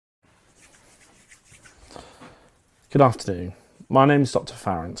Good afternoon. My name is Dr.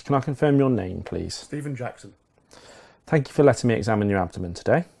 Farrant. Can I confirm your name, please? Stephen Jackson. Thank you for letting me examine your abdomen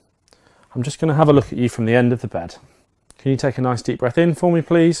today. I'm just going to have a look at you from the end of the bed. Can you take a nice deep breath in for me,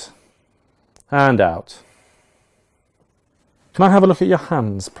 please? And out. Can I have a look at your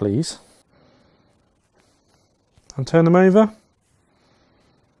hands, please? And turn them over.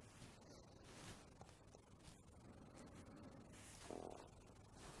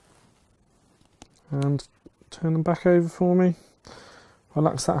 And turn them back over for me.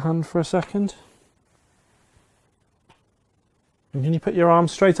 Relax that hand for a second. And can you put your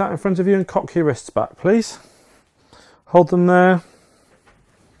arms straight out in front of you and cock your wrists back, please? Hold them there.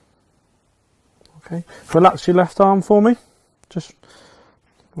 Okay. Relax your left arm for me. Just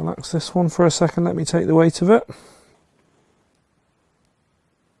relax this one for a second. Let me take the weight of it.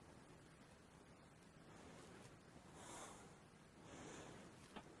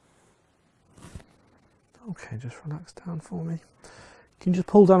 Okay, just relax down for me. Can you just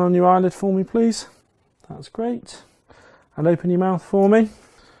pull down on your eyelid for me, please? That's great. And open your mouth for me.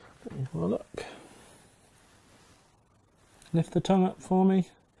 Let me have a look. Lift the tongue up for me.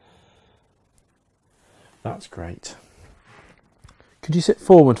 That's great. Could you sit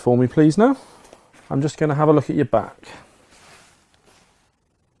forward for me, please, now? I'm just going to have a look at your back.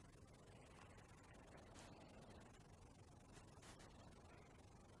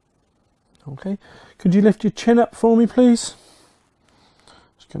 Okay. Could you lift your chin up for me, please?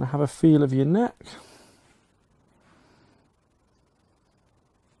 Just going to have a feel of your neck.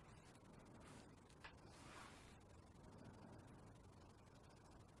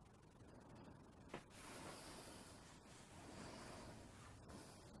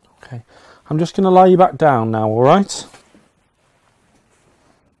 Okay, I'm just going to lie you back down now, all right?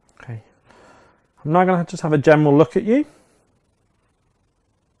 Okay, I'm now going to just have a general look at you.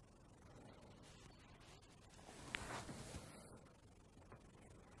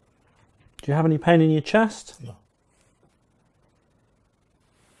 Do you have any pain in your chest? No.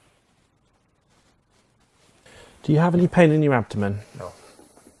 Do you have any pain in your abdomen? No.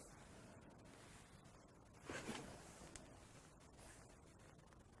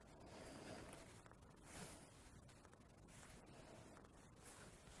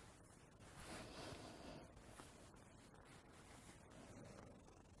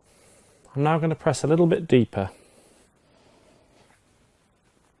 I'm now going to press a little bit deeper.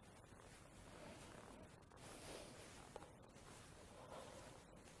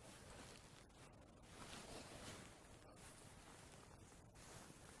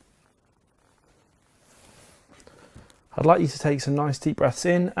 I'd like you to take some nice deep breaths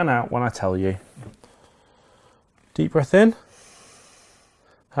in and out when I tell you. Deep breath in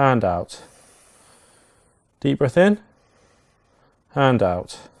and out. Deep breath in and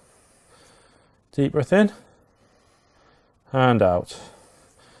out. Deep breath in and out.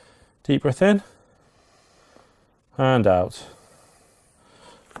 Deep breath in and out.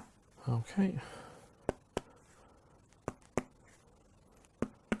 Okay.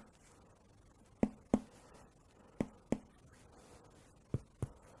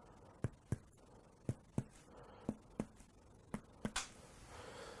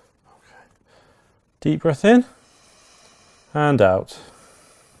 Deep breath in and out.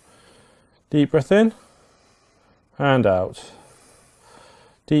 Deep breath in and out.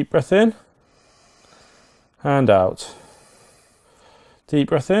 Deep breath in and out. Deep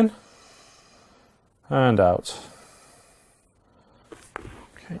breath in and out.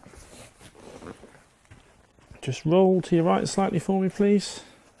 Okay. Just roll to your right slightly for me, please.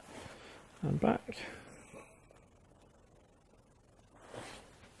 And back.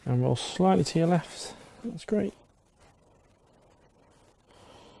 And roll slightly to your left. That's great.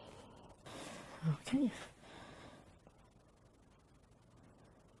 Okay.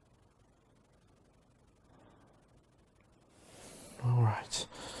 All right.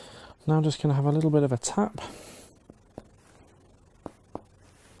 Now I'm just going to have a little bit of a tap.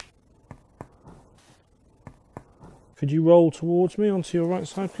 Could you roll towards me onto your right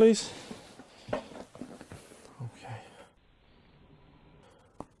side, please? Okay.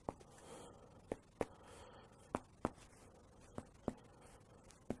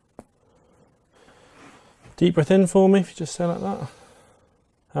 Deep breath in for me, if you just say like that.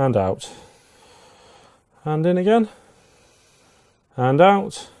 And out. And in again. And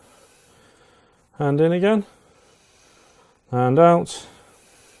out. And in again. And out.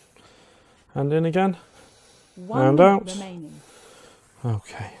 And in again. One and out. remaining.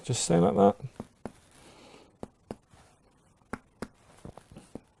 Okay, just stay like that.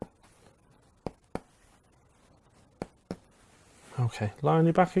 Okay, lie on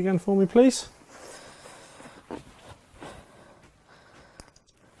your back again for me, please.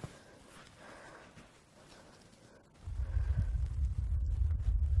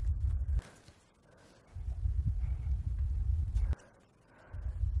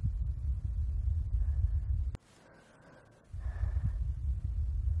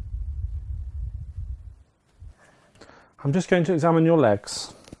 I'm just going to examine your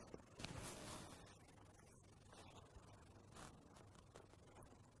legs.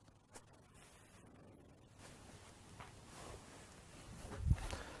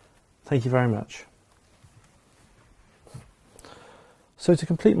 Thank you very much. So to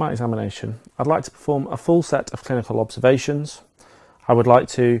complete my examination, I'd like to perform a full set of clinical observations. I would like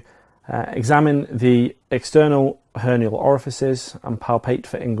to examine the external hernial orifices and palpate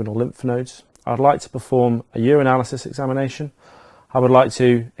for inguinal lymph nodes. I'd like to perform a urinalysis examination. I would like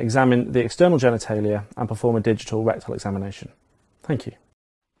to examine the external genitalia and perform a digital rectal examination. Thank you.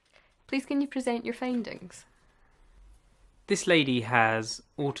 Please can you present your findings? This lady has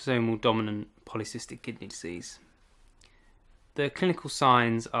autosomal dominant polycystic kidney disease. The clinical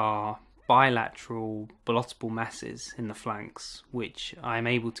signs are bilateral ballotable masses in the flanks, which I am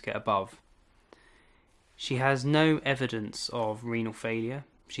able to get above. She has no evidence of renal failure,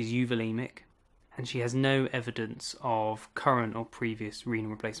 she's euvolemic, and she has no evidence of current or previous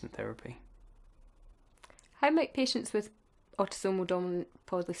renal replacement therapy. How might patients with autosomal dominant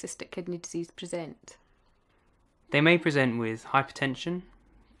polycystic kidney disease present? They may present with hypertension,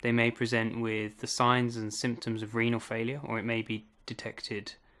 they may present with the signs and symptoms of renal failure, or it may be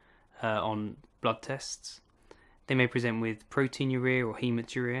detected on blood tests. They may present with proteinuria or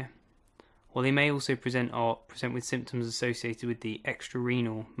hematuria, or they may also present with symptoms associated with the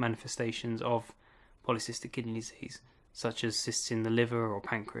extrarenal manifestations of polycystic kidney disease, such as cysts in the liver or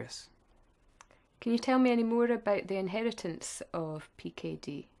pancreas. Can you tell me any more about the inheritance of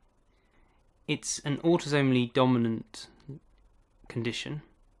PKD? It's an autosomally dominant condition.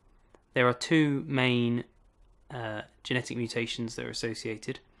 There are two main genetic mutations that are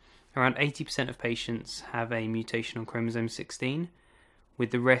associated. Around 80% of patients have a mutation on chromosome 16,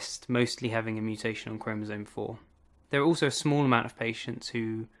 with the rest mostly having a mutation on chromosome 4. There are also a small amount of patients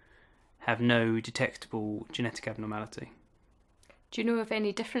who have no detectable genetic abnormality. Do you know of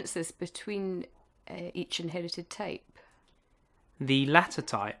any differences between each inherited type? The latter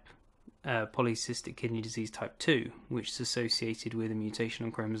type, polycystic kidney disease type 2, which is associated with a mutation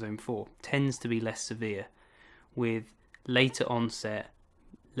on chromosome 4, tends to be less severe, with later onset,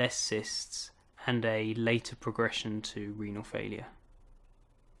 less cysts, and a later progression to renal failure.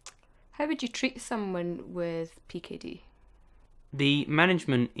 How would you treat someone with PKD? The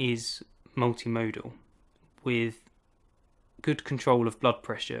management is multimodal, with good control of blood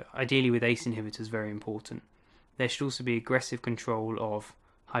pressure, ideally with ACE inhibitors, very important. There should also be aggressive control of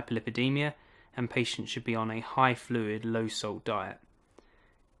hyperlipidemia, and patients should be on a high fluid, low salt diet.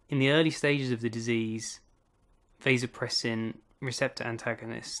 In the early stages of the disease, vasopressin receptor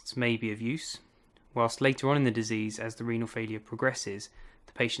antagonists may be of use, whilst later on in the disease, as the renal failure progresses,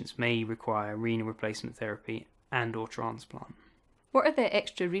 the patients may require renal replacement therapy and or transplant. What are the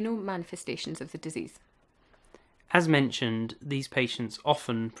extrarenal manifestations of the disease? As mentioned, these patients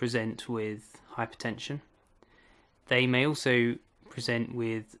often present with hypertension. They may also present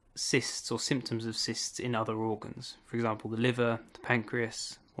with cysts or symptoms of cysts in other organs, for example the liver, the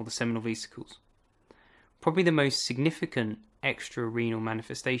pancreas, or the seminal vesicles. Probably the most significant extrarenal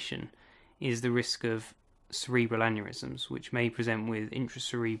manifestation is the risk of cerebral aneurysms, which may present with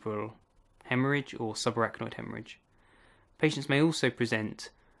intracerebral hemorrhage or subarachnoid hemorrhage. Patients may also present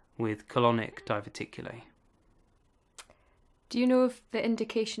with colonic diverticulae. Do you know of the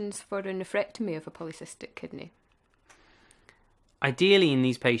indications for a nephrectomy of a polycystic kidney? Ideally, in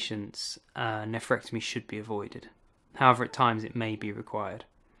these patients, nephrectomy should be avoided. However, at times it may be required.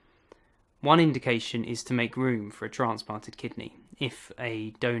 One indication is to make room for a transplanted kidney if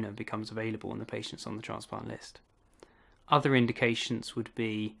a donor becomes available and the patient's on the transplant list. Other indications would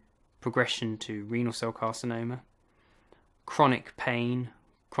be progression to renal cell carcinoma, chronic pain,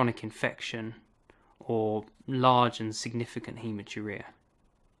 chronic infection, or large and significant hematuria.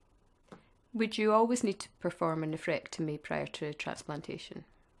 Would you always need to perform a nephrectomy prior to transplantation?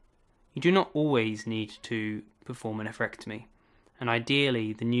 You do not always need to perform a nephrectomy, and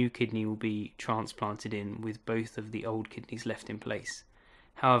ideally the new kidney will be transplanted in with both of the old kidneys left in place.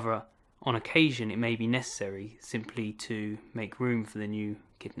 However, on occasion it may be necessary simply to make room for the new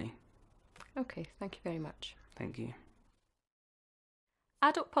kidney. Okay, thank you very much. Thank you.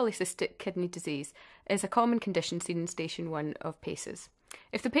 Adult polycystic kidney disease is a common condition seen in station 1 of PACES.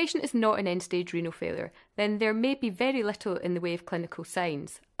 If the patient is not in end-stage renal failure, then there may be very little in the way of clinical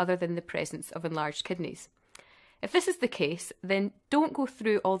signs other than the presence of enlarged kidneys. If this is the case, then don't go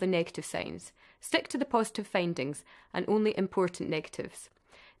through all the negative signs. Stick to the positive findings and only important negatives.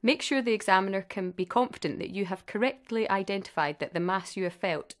 Make sure the examiner can be confident that you have correctly identified that the mass you have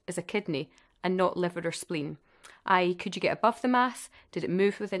felt is a kidney and not liver or spleen. i.e., could you get above the mass? Did it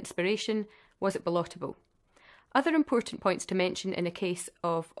move with inspiration? Was it ballotable? Other important points to mention in a case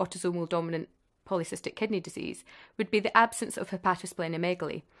of autosomal dominant polycystic kidney disease would be the absence of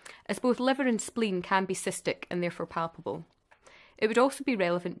hepatosplenomegaly, as both liver and spleen can be cystic and therefore palpable. It would also be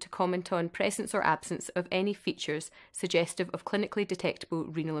relevant to comment on presence or absence of any features suggestive of clinically detectable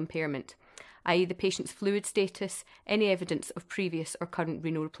renal impairment, i.e. the patient's fluid status, any evidence of previous or current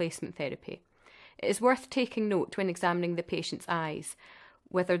renal replacement therapy. It is worth taking note when examining the patient's eyes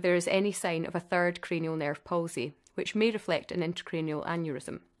whether there is any sign of a third cranial nerve palsy, which may reflect an intracranial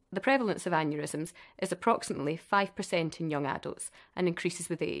aneurysm. The prevalence of aneurysms is approximately 5% in young adults and increases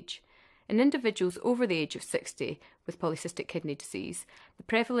with age. In individuals over the age of 60 with polycystic kidney disease, the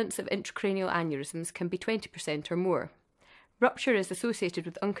prevalence of intracranial aneurysms can be 20% or more. Rupture is associated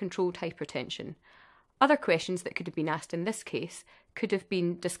with uncontrolled hypertension. Other questions that could have been asked in this case could have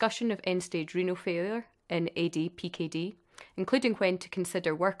been discussion of end-stage renal failure in AD-PKD, including when to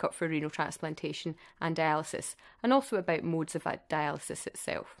consider workup for renal transplantation and dialysis, and also about modes of dialysis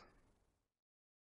itself.